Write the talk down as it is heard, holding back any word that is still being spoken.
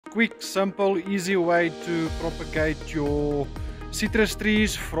Quick, simple, easy way to propagate your citrus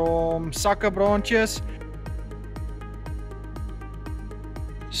trees from sucker branches.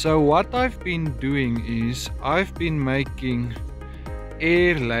 So what I've been doing is I've been making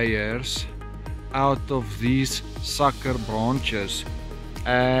air layers out of these sucker branches,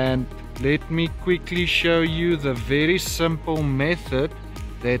 and let me quickly show you the very simple method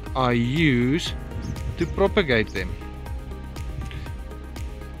that I use to propagate them.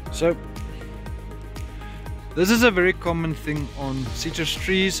 So this is a very common thing on citrus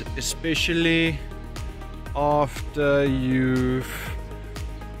trees, especially after you've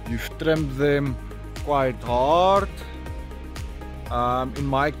trimmed them quite hard. In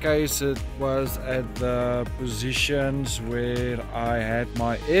my case, it was at the positions where I had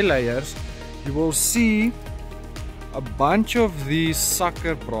my air layers. You will see a bunch of these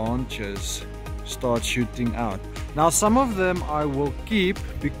sucker branches start shooting out. Now some of them I will keep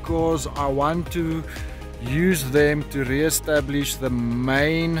because I want to use them to re-establish the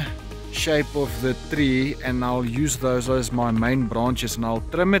main shape of the tree, and I'll use those as my main branches, and I'll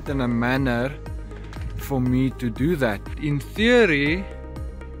trim it in a manner for me to do that. In theory,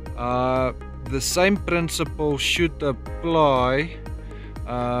 the same principle should apply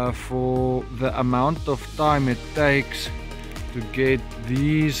for the amount of time it takes to get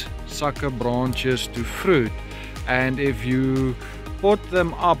these sucker branches to fruit. And if you pot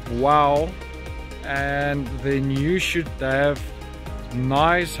them up well, and then you should have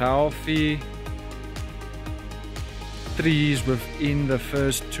nice healthy trees within the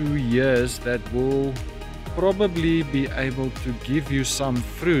first 2 years that will probably be able to give you some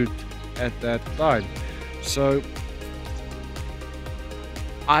fruit at that time. So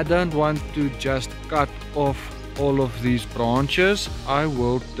I don't want to just cut off all of these branches. I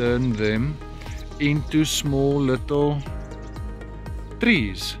will turn them into small little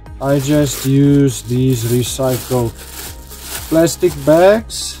trees. I just use these recycled plastic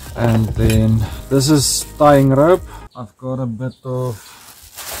bags, and then this is tying rope. I've got a bit of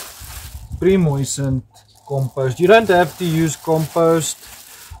pre-moistened compost. You don't have to use compost.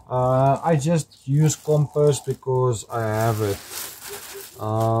 I just use compost because I have it.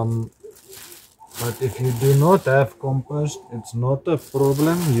 But if you do not have compost, it's not a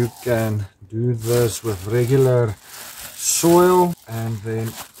problem. You can do this with regular soil, and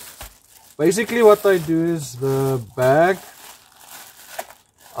then basically what I do is the bag,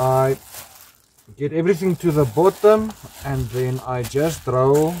 I get everything to the bottom, and then I just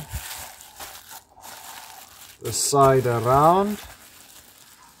roll the side around.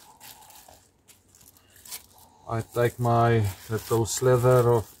 I take my little slither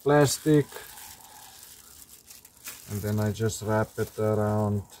of plastic, and then I just wrap it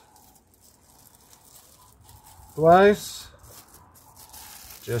around twice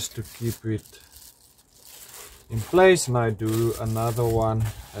just to keep it in place, and I do another one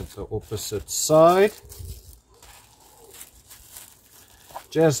at the opposite side,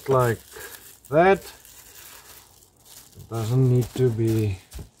 just like that. It doesn't need to be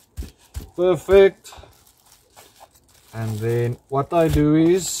perfect. And then what I do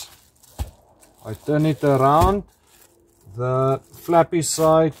is I turn it around, the flappy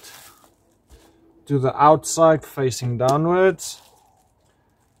side to the outside facing downwards,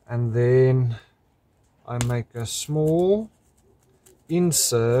 and then I make a small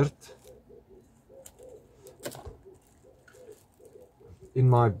insert in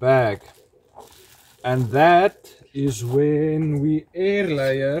my bag, and that is when we air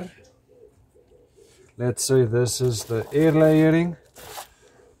layer. Let's say this is the air layering.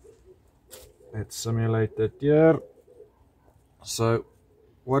 Let's simulate it here. So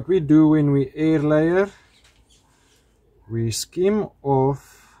what we do when we air layer, we skim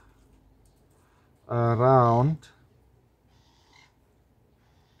off around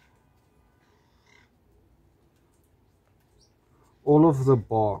all of the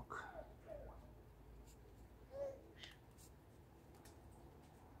bark.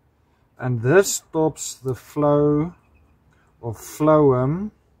 And this stops the flow of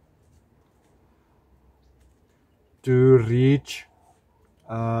phloem to reach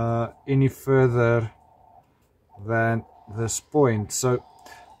any further than this point. So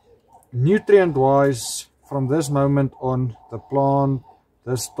nutrient wise, from this moment on, the plant,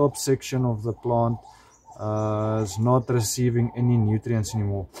 this top section of the plant is not receiving any nutrients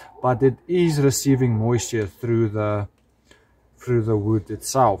anymore, but it is receiving moisture through the wood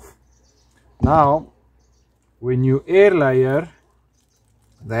itself. Now when you air layer,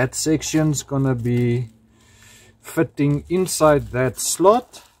 that section's gonna be fitting inside that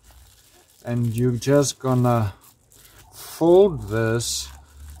slot, and you're just gonna fold this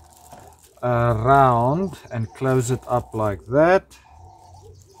around and close it up like that,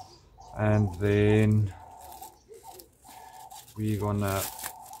 and then we're gonna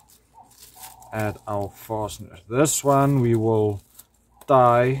add our fasteners. This one we will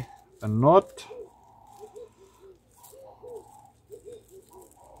tie a knot,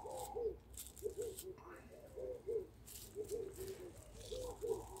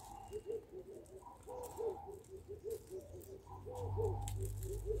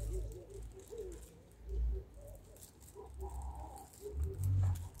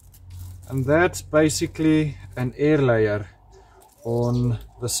 and that's basically an air layer on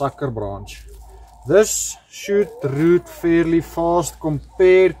the sucker branch. This should root fairly fast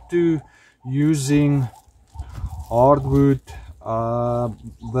compared to using hardwood,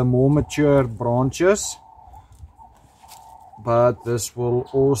 the more mature branches, but this will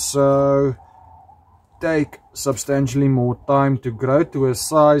also take substantially more time to grow to a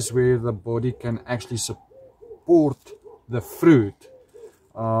size where the body can actually support the fruit.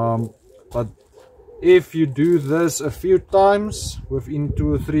 But if you do this a few times, within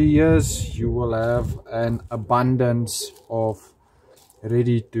 2 or 3 years, you will have an abundance of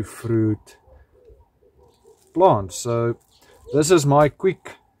ready to fruit plants. So this is my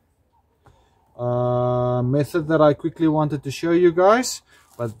quick method that I quickly wanted to show you guys.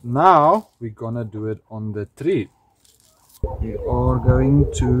 But now we're gonna do it on the tree. We are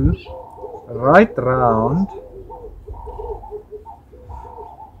going to right round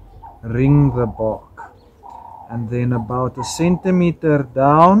ring the bark, and then about a centimeter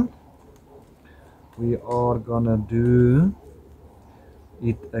down we are gonna do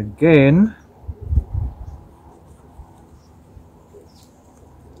it again,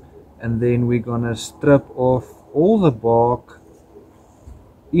 and then we're gonna strip off all the bark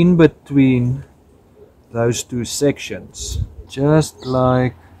in between those two sections, just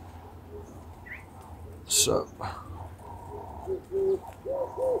like so.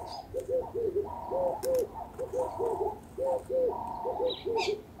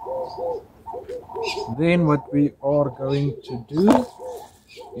 Then what we are going to do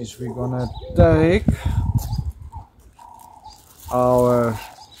is we're gonna take our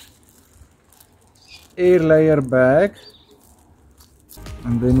air layer bag,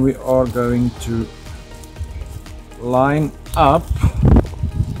 and then we are going to line up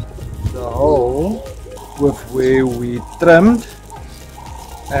the hole with where we trimmed,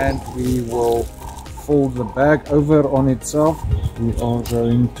 and we will fold the bag over on itself. We are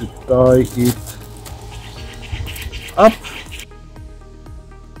going to tie it up.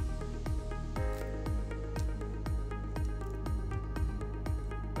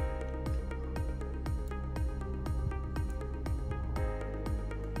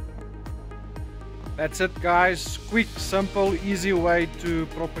 That's it, guys. Quick, simple, easy way to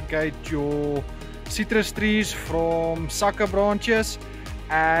propagate your citrus trees from sucker branches.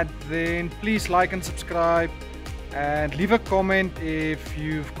 And then please like and subscribe, and leave a comment if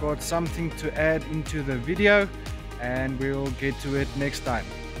you've got something to add into the video, and we'll get to it next time.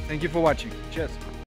 Thank you for watching. Cheers.